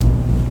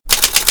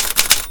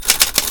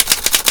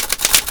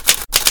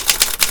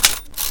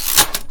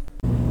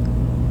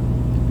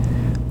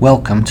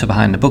Welcome to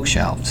Behind the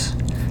Bookshelves.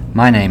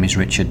 My name is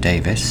Richard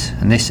Davis,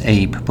 and this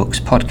Abe Books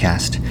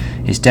podcast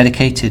is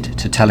dedicated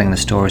to telling the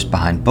stories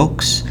behind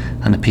books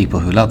and the people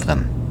who love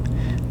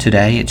them.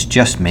 Today it's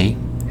just me,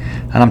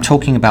 and I'm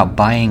talking about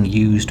buying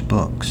used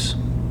books.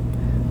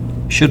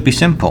 Should be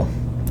simple.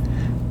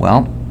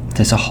 Well,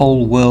 there's a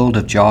whole world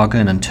of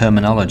jargon and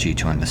terminology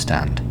to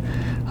understand,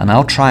 and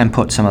I'll try and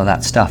put some of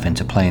that stuff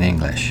into plain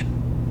English.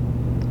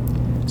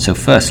 So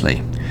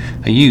firstly,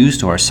 a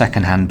used or a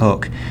second-hand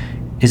book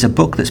is a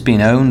book that's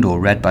been owned or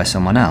read by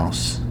someone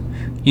else.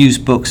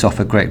 Used books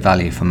offer great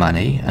value for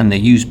money, and the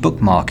used book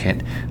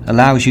market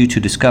allows you to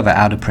discover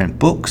out-of-print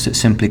books that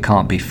simply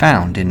can't be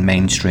found in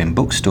mainstream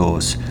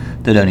bookstores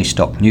that only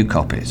stock new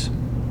copies.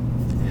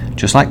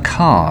 Just like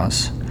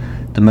cars,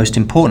 the most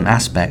important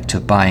aspect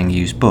of buying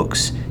used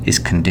books is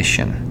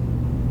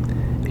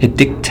condition. It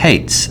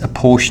dictates a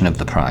portion of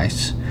the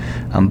price,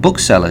 and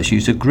booksellers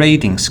use a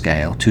grading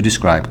scale to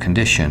describe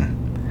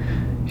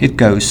condition. It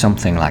goes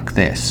something like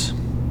this: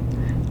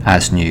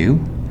 as new,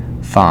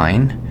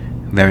 fine,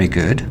 very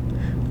good,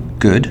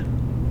 good,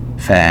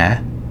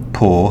 fair,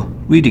 poor,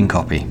 reading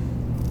copy.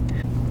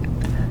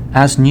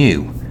 As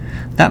new,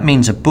 that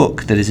means a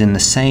book that is in the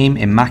same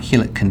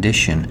immaculate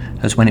condition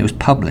as when it was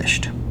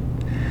published.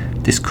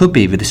 This could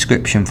be the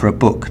description for a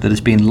book that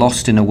has been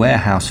lost in a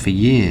warehouse for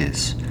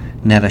years,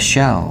 never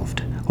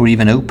shelved or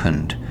even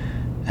opened,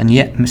 and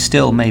yet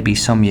still may be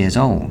some years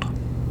old.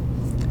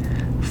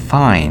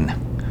 Fine,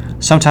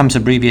 sometimes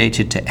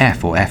abbreviated to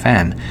F or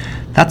FN,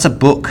 that's a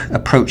book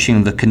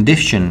approaching the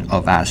condition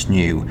of as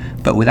new,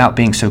 but without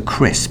being so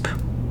crisp.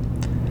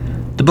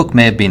 The book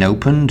may have been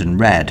opened and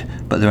read,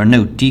 but there are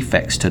no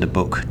defects to the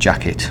book,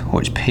 jacket, or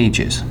its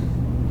pages.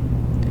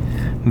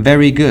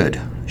 Very good,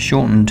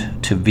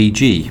 shortened to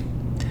VG.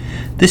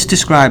 This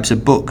describes a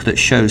book that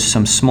shows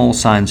some small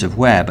signs of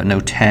wear, but no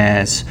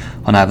tears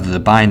on either the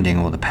binding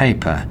or the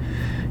paper.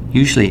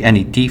 Usually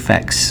any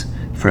defects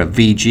for a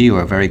VG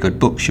or a very good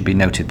book should be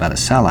noted by the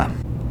seller.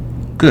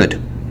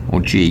 Good, or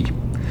G,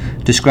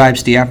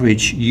 describes the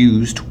average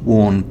used,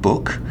 worn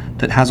book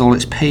that has all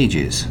its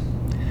pages.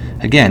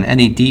 Again,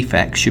 any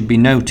defects should be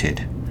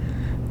noted.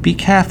 Be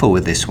careful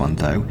with this one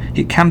though,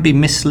 it can be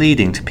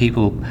misleading to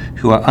people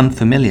who are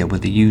unfamiliar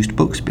with the used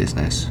books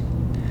business.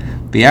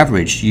 The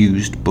average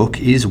used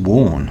book is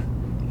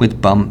worn,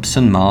 with bumps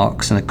and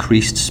marks and a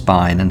creased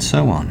spine and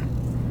so on.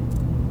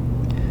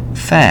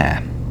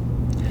 Fair,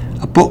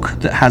 a book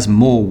that has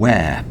more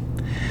wear.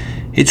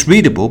 It's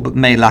readable but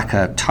may lack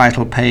a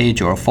title page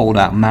or a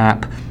fold-out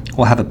map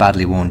or have a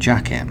badly worn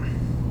jacket.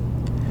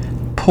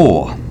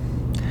 Poor.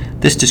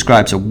 This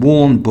describes a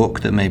worn book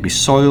that may be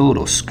soiled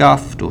or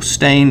scuffed or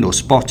stained or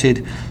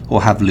spotted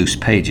or have loose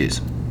pages.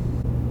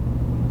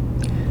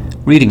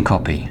 Reading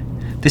copy.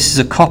 This is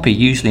a copy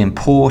usually in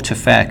poor to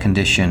fair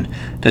condition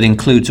that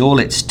includes all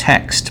its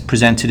text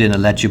presented in a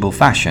legible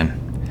fashion.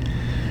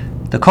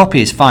 The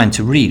copy is fine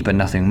to read but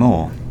nothing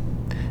more.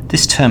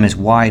 This term is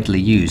widely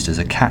used as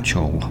a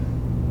catch-all.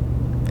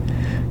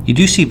 You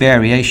do see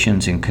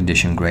variations in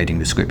condition grading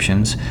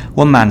descriptions.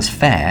 One man's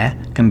fair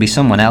can be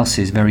someone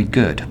else's very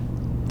good.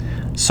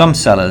 Some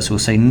sellers will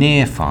say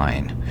near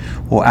fine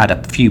or add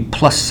a few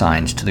plus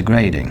signs to the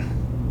grading.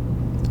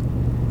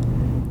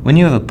 When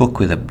you have a book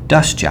with a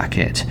dust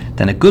jacket,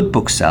 then a good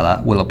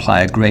bookseller will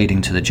apply a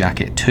grading to the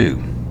jacket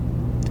too.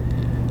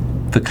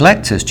 For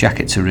collectors,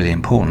 jackets are really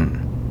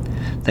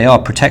important. They are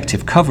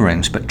protective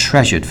coverings but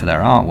treasured for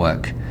their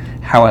artwork.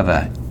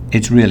 However,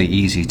 it's really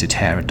easy to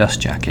tear a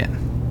dust jacket.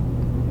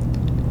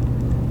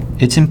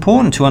 It's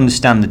important to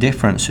understand the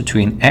difference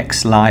between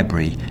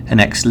ex-libri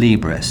and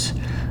ex-libris,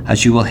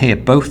 as you will hear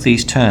both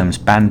these terms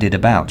bandied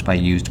about by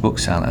used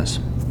booksellers.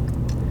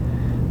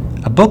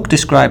 A book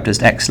described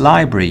as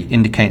ex-libri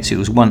indicates it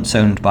was once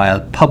owned by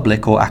a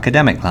public or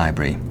academic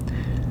library.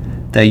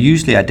 They're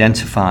usually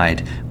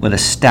identified with a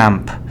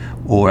stamp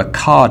or a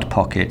card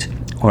pocket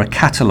or a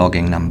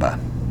cataloguing number.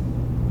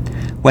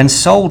 When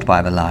sold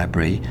by the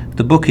library,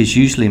 the book is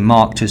usually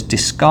marked as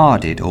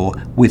discarded or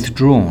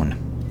withdrawn.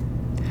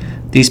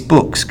 These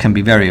books can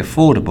be very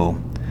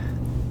affordable,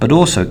 but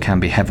also can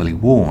be heavily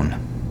worn.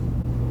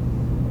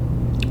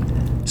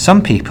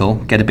 Some people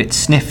get a bit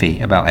sniffy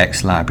about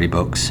ex-library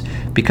books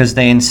because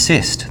they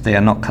insist they are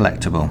not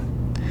collectible.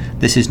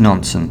 This is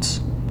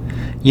nonsense.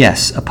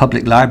 Yes, a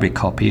public library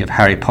copy of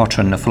Harry Potter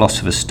and the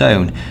Philosopher's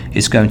Stone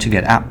is going to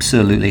get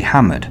absolutely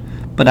hammered,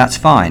 but that's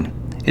fine.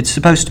 It's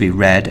supposed to be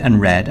read and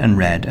read and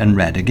read and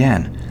read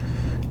again.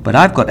 But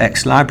I've got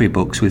ex-library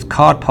books with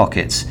card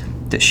pockets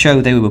that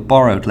show they were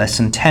borrowed less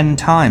than 10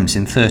 times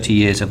in 30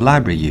 years of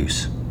library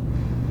use.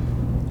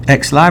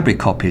 Ex-library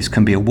copies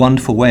can be a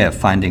wonderful way of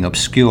finding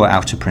obscure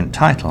out-of-print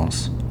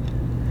titles.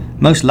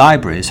 Most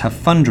libraries have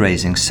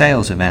fundraising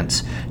sales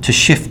events to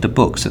shift the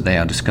books that they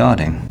are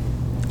discarding.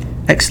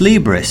 Ex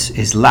libris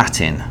is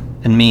Latin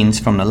and means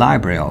from the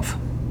library of.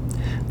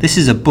 This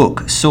is a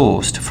book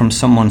sourced from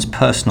someone's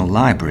personal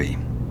library.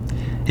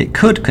 It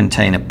could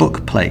contain a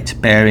book plate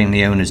bearing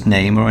the owner's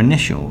name or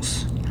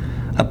initials.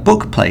 A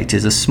book plate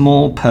is a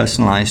small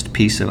personalized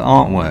piece of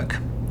artwork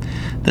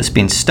that's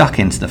been stuck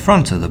into the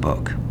front of the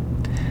book.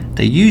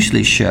 They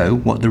usually show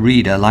what the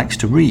reader likes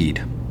to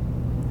read.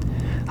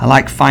 I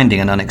like finding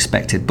an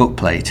unexpected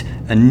bookplate,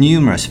 and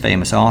numerous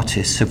famous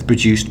artists have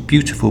produced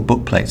beautiful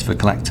bookplates for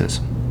collectors.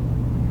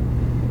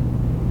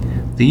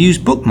 The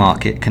used book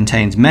market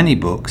contains many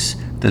books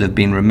that have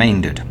been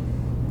remaindered.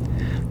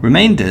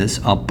 Remainders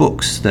are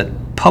books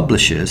that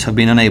publishers have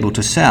been unable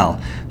to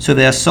sell, so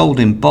they are sold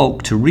in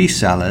bulk to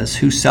resellers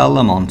who sell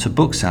them on to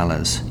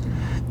booksellers.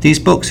 These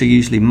books are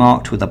usually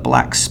marked with a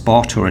black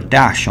spot or a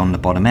dash on the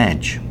bottom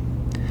edge.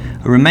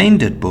 A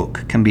remaindered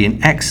book can be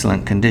in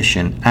excellent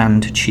condition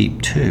and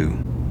cheap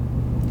too.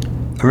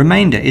 A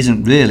remainder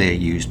isn't really a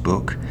used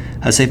book,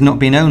 as they've not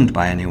been owned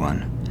by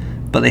anyone,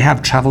 but they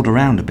have travelled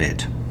around a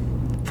bit.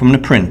 From the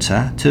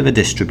printer to the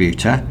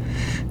distributor,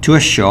 to a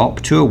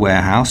shop, to a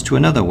warehouse, to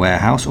another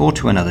warehouse, or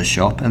to another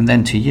shop, and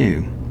then to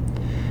you.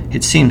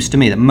 It seems to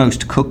me that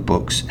most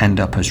cookbooks end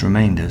up as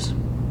remainders.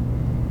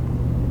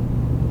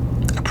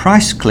 A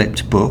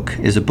price-clipped book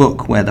is a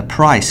book where the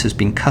price has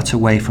been cut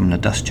away from the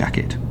dust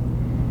jacket,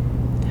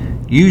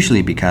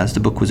 usually because the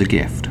book was a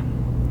gift.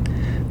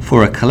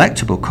 For a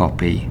collectible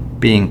copy,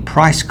 being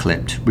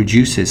price-clipped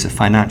reduces the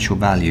financial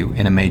value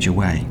in a major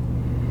way.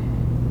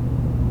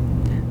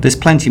 There's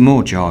plenty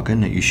more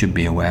jargon that you should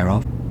be aware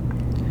of.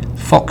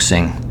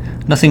 Foxing,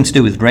 nothing to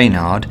do with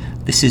Reynard.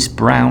 This is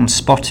brown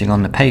spotting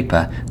on the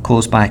paper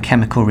caused by a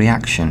chemical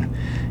reaction.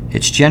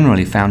 It's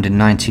generally found in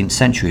 19th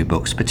century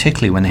books,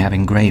 particularly when they have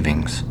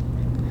engravings.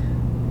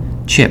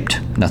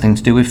 Chipped, nothing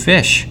to do with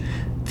fish.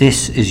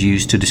 This is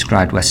used to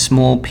describe where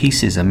small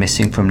pieces are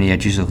missing from the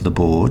edges of the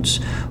boards,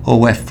 or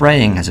where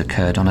fraying has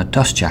occurred on a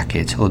dust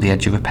jacket or the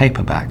edge of a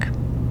paperback.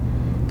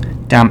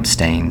 Damp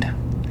stained.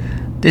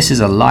 This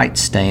is a light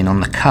stain on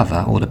the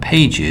cover or the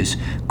pages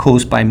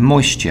caused by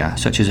moisture,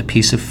 such as a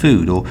piece of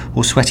food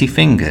or sweaty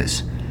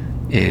fingers.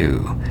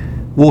 Ew.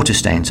 Water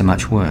stains are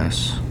much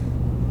worse.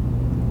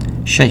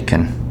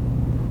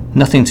 Shaken.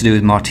 Nothing to do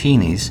with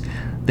martinis.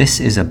 This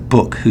is a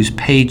book whose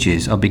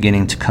pages are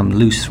beginning to come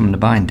loose from the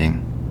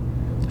binding.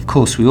 Of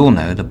course, we all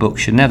know the book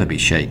should never be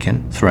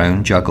shaken,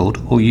 thrown,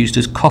 juggled, or used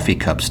as coffee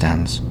cup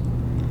stands.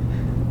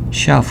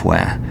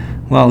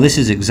 Shelfware. Well, this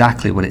is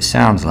exactly what it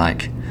sounds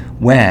like.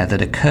 Wear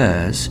that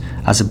occurs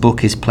as a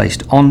book is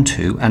placed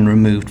onto and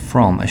removed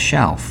from a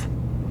shelf.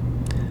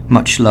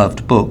 Much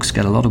loved books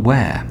get a lot of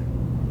wear.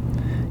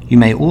 You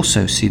may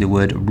also see the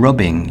word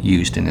rubbing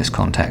used in this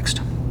context.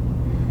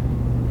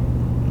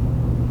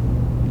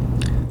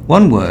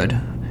 One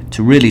word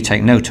to really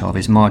take note of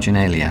is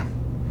marginalia.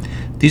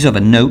 These are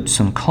the notes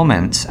and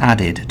comments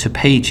added to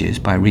pages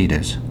by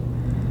readers.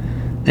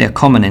 They are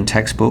common in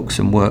textbooks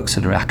and works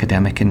that are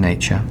academic in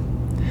nature.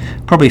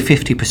 Probably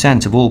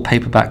 50% of all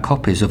paperback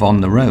copies of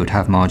On the Road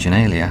have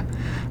marginalia,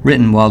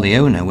 written while the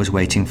owner was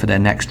waiting for their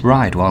next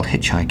ride while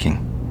hitchhiking.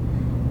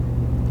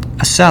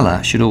 A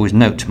seller should always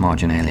note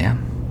marginalia.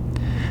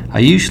 I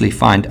usually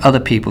find other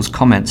people's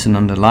comments and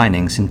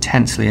underlinings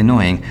intensely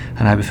annoying,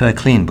 and I prefer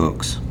clean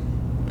books.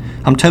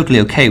 I'm totally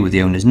okay with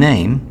the owner's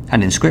name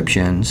and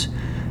inscriptions,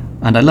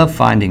 and I love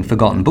finding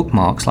forgotten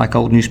bookmarks like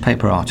old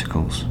newspaper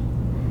articles.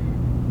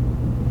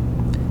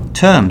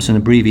 Terms and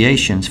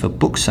abbreviations for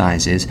book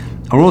sizes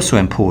are also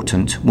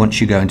important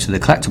once you go into the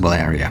collectible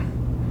area.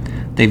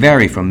 They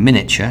vary from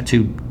miniature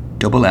to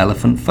double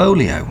elephant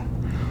folio.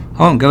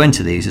 I won't go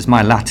into these as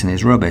my Latin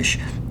is rubbish,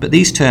 but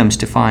these terms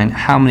define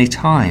how many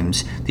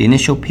times the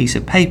initial piece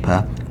of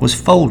paper was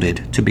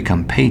folded to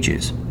become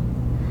pages.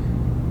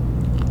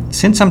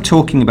 Since I'm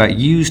talking about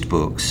used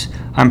books,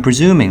 I'm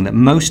presuming that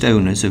most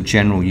owners of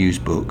general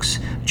used books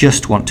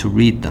just want to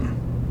read them.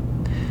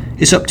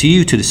 It's up to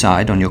you to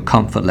decide on your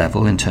comfort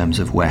level in terms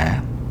of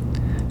wear.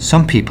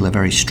 Some people are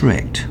very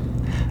strict.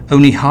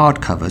 Only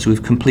hardcovers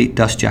with complete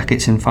dust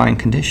jackets in fine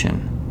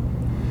condition.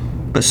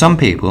 But some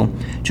people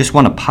just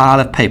want a pile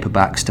of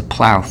paperbacks to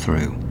plough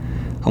through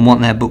and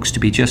want their books to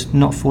be just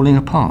not falling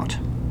apart.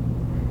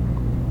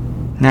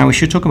 Now we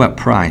should talk about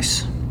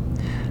price.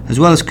 As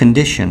well as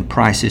condition,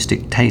 price is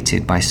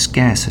dictated by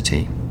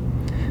scarcity.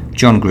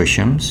 John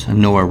Grisham's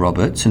and Nora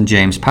Roberts and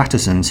James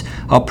Patterson's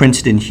are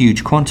printed in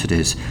huge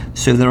quantities,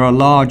 so there are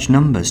large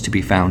numbers to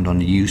be found on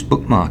the used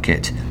book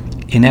market.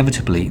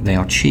 Inevitably, they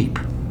are cheap.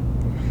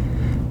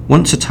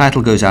 Once a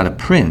title goes out of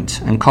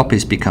print and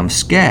copies become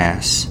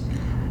scarce,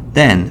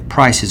 then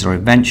prices are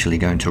eventually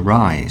going to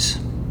rise.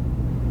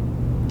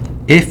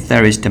 If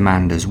there is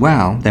demand as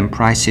well, then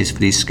prices for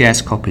these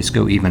scarce copies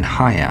go even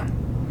higher.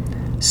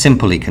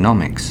 Simple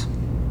economics.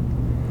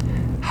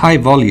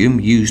 High-volume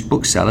used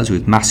booksellers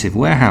with massive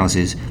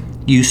warehouses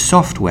use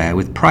software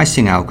with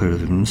pricing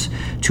algorithms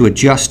to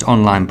adjust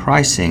online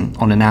pricing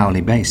on an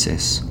hourly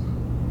basis.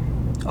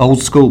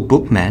 Old-school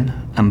bookmen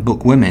and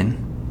bookwomen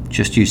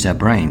just use their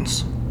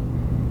brains.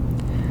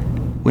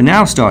 We're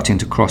now starting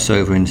to cross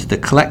over into the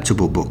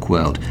collectible book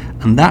world,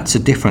 and that's a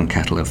different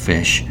kettle of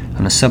fish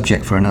and a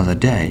subject for another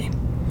day.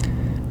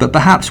 But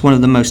perhaps one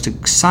of the most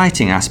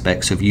exciting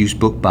aspects of used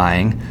book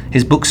buying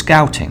is book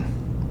scouting.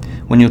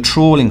 When you're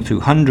trawling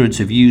through hundreds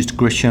of used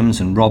Grishams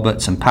and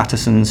Roberts and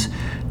Pattersons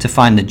to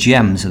find the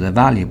gems that are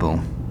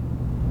valuable.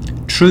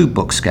 true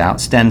book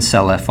scouts then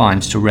sell their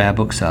finds to rare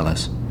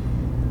booksellers.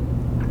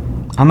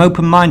 I'm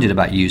open-minded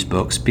about used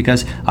books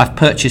because I've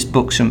purchased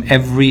books from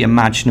every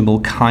imaginable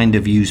kind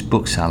of used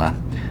bookseller.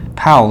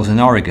 Powell's in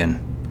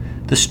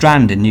Oregon, The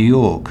Strand in New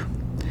York,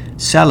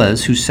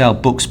 sellers who sell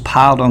books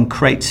piled on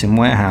crates in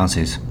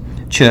warehouses,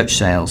 church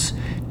sales,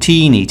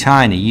 teeny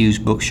tiny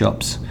used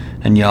bookshops,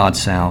 and yard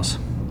sales.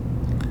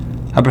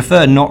 I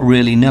prefer not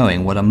really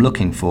knowing what I'm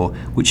looking for,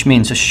 which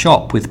means a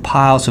shop with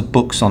piles of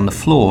books on the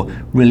floor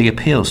really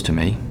appeals to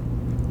me.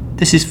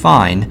 This is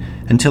fine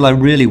until I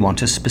really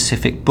want a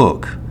specific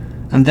book,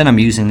 and then I'm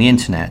using the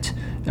internet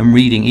and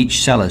reading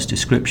each seller's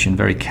description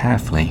very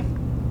carefully.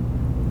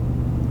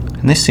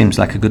 And this seems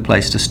like a good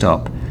place to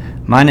stop.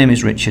 My name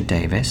is Richard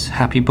Davis.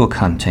 Happy book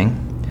hunting.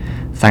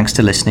 Thanks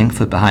for listening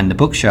for Behind the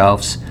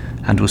Bookshelves,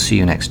 and we'll see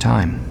you next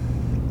time.